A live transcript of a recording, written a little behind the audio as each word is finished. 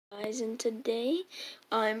guys, and today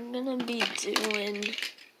I'm gonna be doing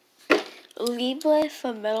Libra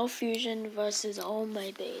for Metal Fusion versus all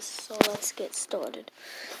my base. So let's get started.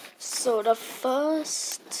 So the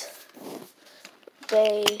first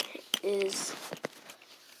bay is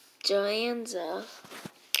Gianza.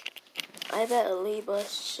 I bet Libra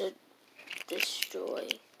should destroy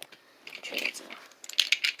Gianza.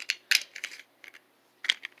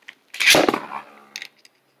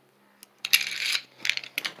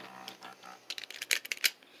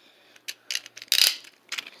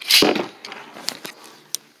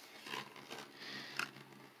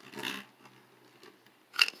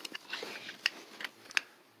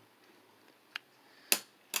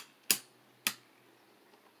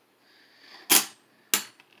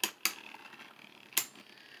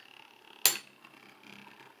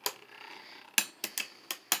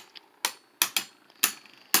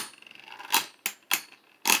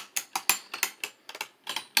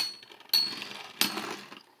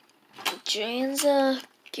 Gianza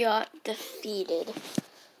got defeated.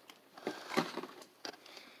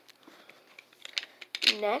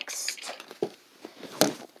 Next,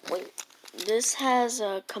 this has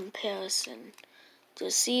a comparison to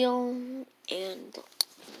Seal and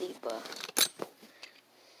Libra.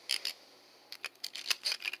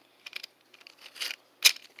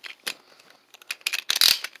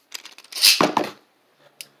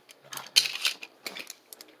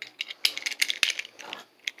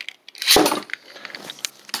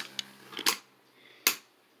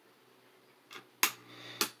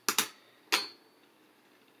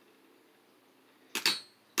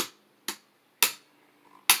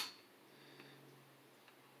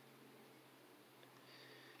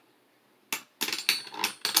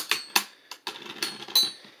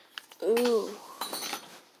 Ooh,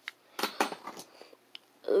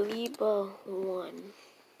 Libra won.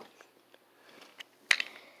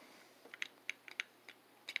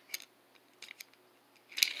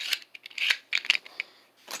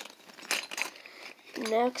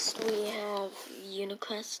 Next we have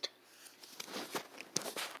Unicrest.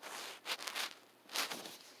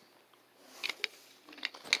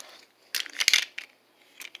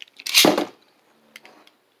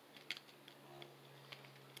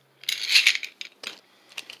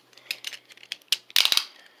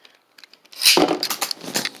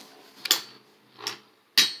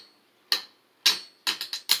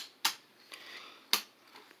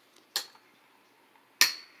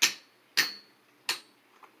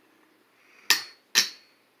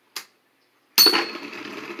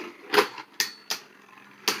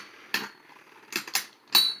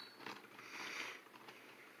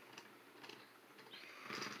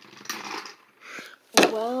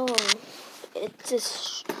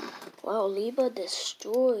 Wow, Libra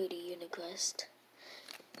destroyed Unicrest.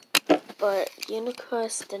 But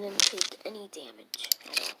Unicrest didn't take any damage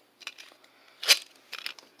at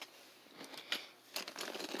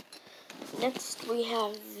all. Next we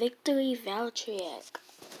have Victory Valtryek,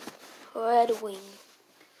 Red Wing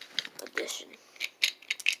Edition.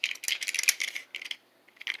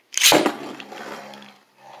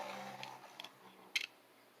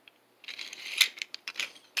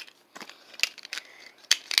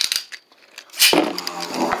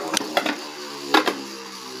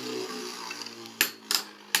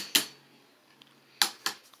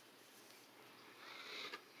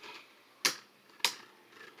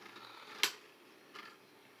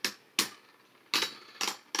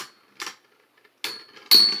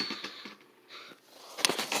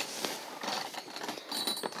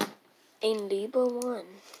 And Libra won.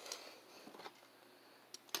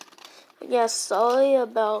 Yeah, sorry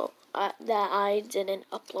about that I didn't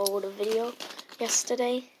upload a video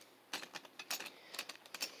yesterday.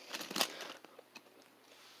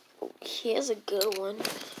 Here's a good one.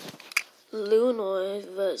 Lunar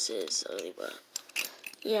versus Libra.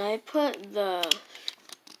 Yeah, I put the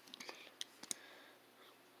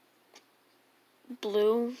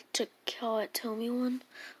blue to Kawatomi one.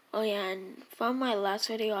 Oh yeah, and from my last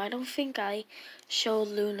video, I don't think I showed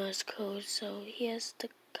Luna's code, so here's the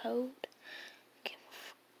code.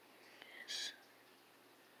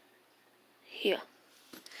 Here.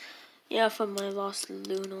 Yeah, from my last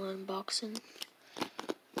Luna unboxing.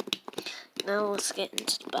 Now let's get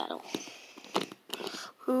into the battle.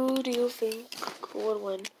 Who do you think would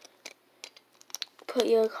win? Put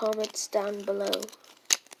your comments down below.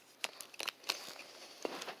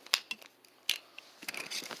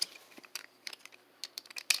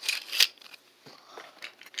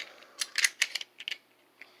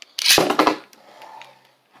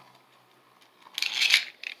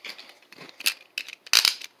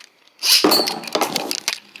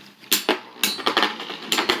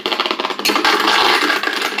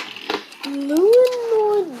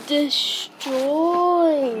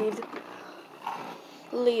 destroyed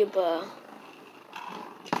Libra.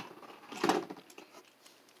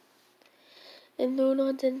 And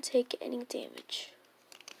Luna didn't take any damage.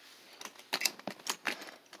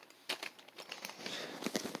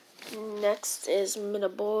 Next is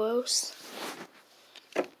Metaboros.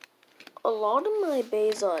 A lot of my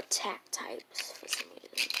bays are attack types for some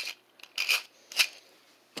reason.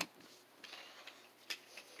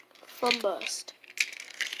 From Burst.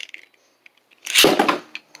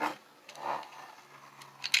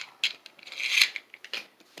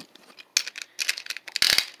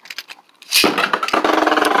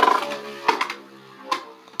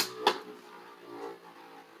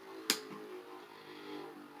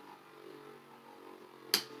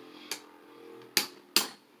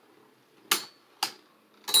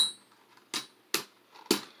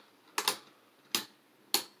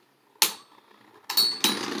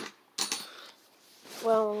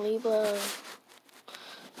 Well, Libra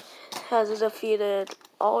has defeated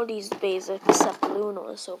all these bays except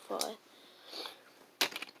Luna so far.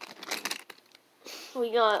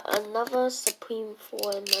 We got another Supreme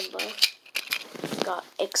 4 member. We got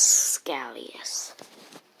Excalius.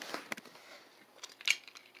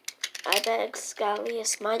 I bet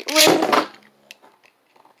Excalius might win.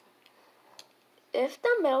 If the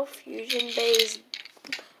Metal Fusion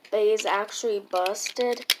bays actually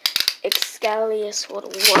busted, Excalius would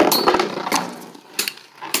have won.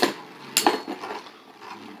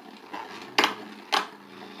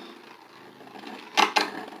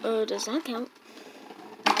 Oh, does that count?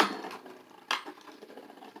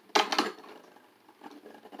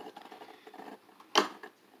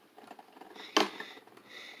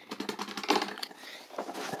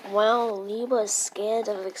 Well, Libra's scared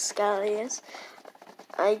of Excalius.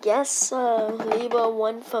 I guess Libra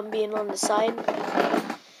won from being on the side.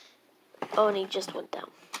 Oh, and he just went down.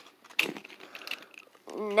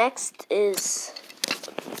 Next is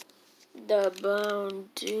the Brown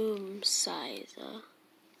Doom Sizer.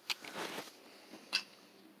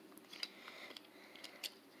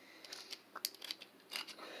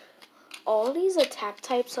 All these attack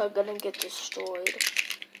types are gonna get destroyed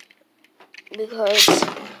because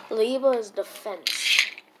Libra is defense.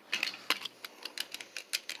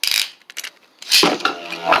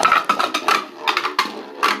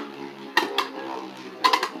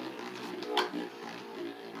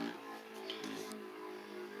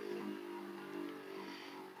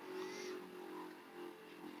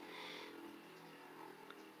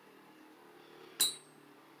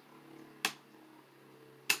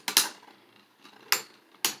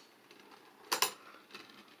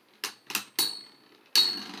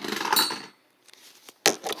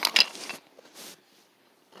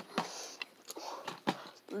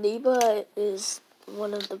 Libra is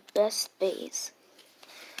one of the best bays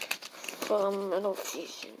from Metal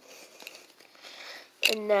Fusion.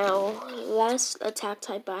 And now, last attack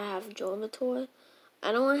type I have Dormitor.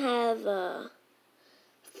 I don't have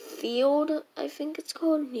Field, I think it's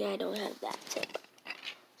called. Yeah, I don't have that tip.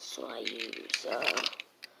 So I use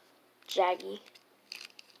Jaggy.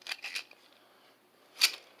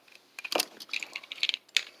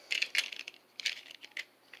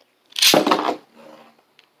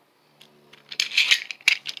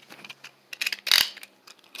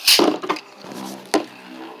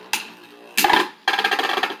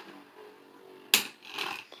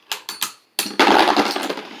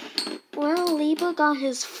 Well, Libra got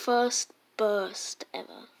his first burst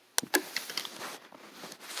ever.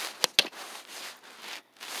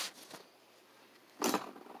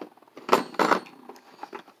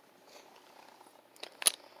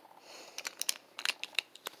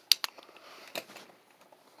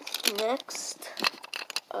 Next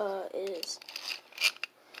is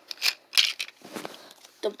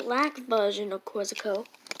the black version of Quizzico.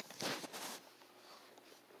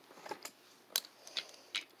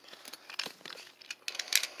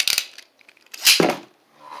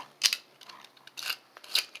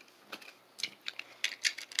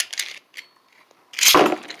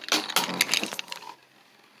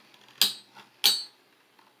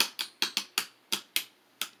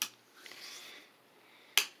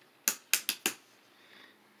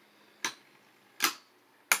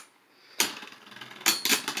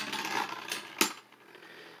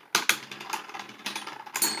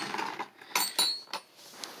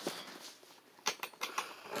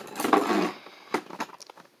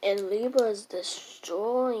 And Libra is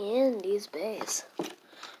destroying these bays.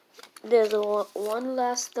 There's one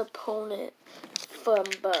last opponent from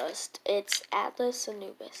Burst. It's Atlas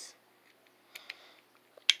Anubis.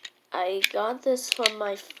 I got this from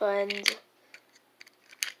my friend,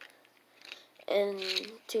 in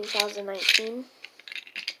 2019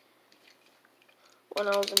 when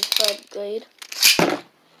I was in 3rd grade.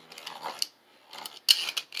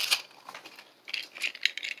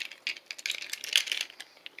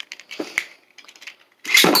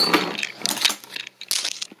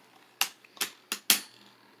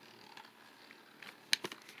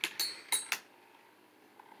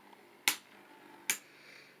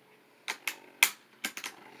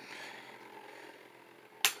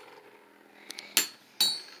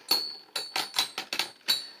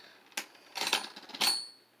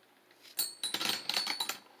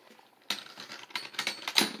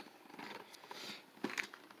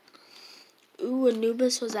 Ooh,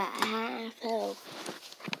 Anubis was at half health.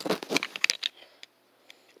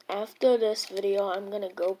 After this video, I'm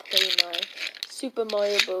gonna go play my Super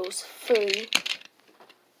Mario Bros. 3.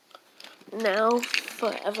 Now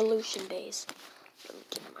for evolution base. Let me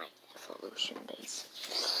get my evolution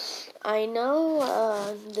base. I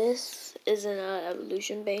know this isn't an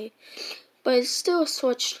evolution base, but it's still a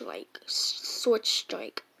switch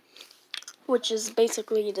strike, which is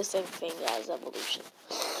basically the same thing as evolution.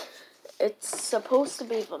 It's supposed to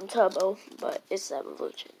be from Turbo, but it's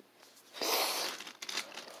evolution.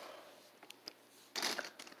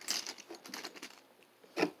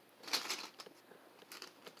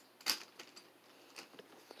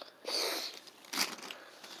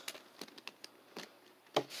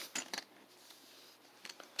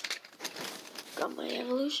 Got my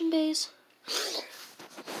evolution base.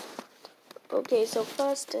 Okay, so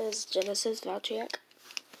first is Genesis Valtryek.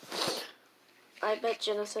 I bet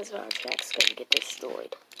Genesis Valtryek's gonna get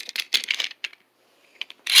destroyed.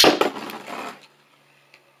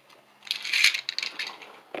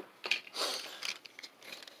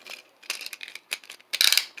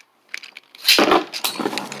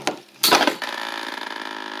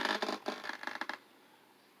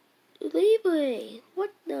 Libra,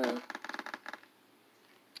 what the?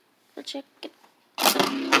 I'll check it.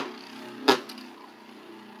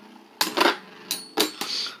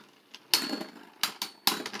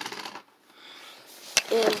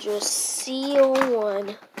 And just seal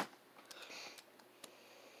one.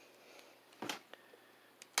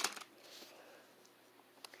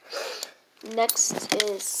 Next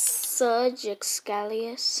is Surge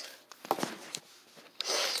Excalius.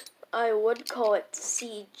 I would call it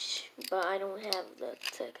Siege, but I don't have the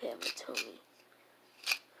tech hammer to me.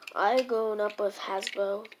 I've grown up with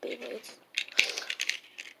Hasbro beyblades.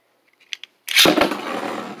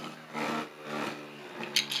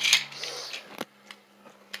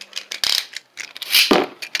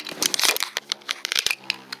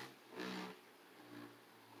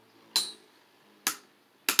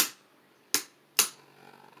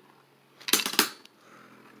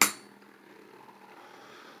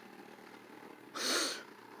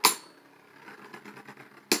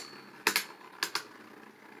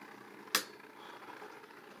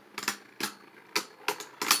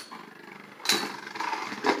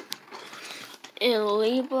 And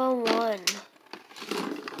Libra 1.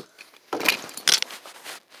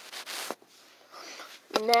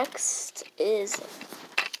 Next is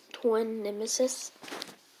Twin Nemesis.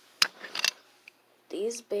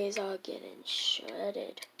 These bays are getting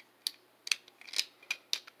shredded.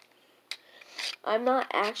 I'm not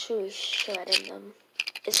actually shredding them.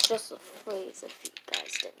 It's just a phrase if you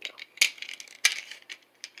guys didn't know.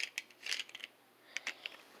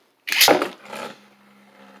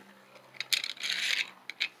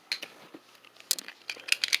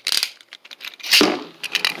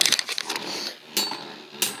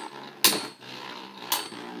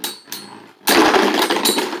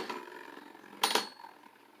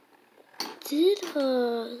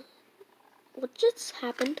 What just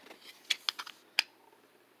happened?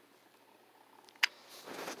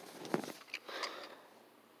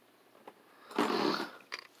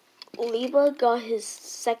 Libra got his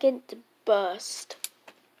second burst.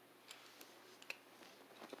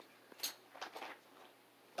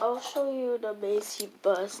 I'll show you the base he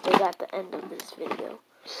busted at the end of this video.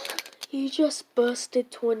 He just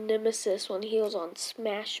busted Twin Nemesis when he was on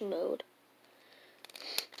Smash mode.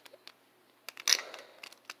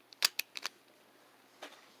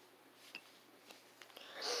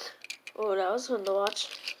 Oh, that was fun to watch.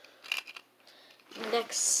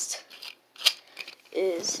 Next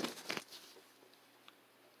is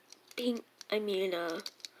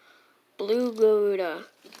Blue Garuda.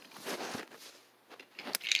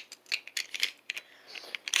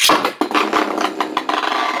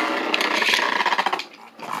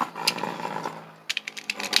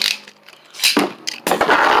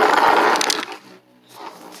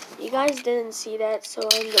 You guys didn't see that, so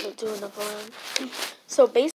I'm gonna do another one. So basically,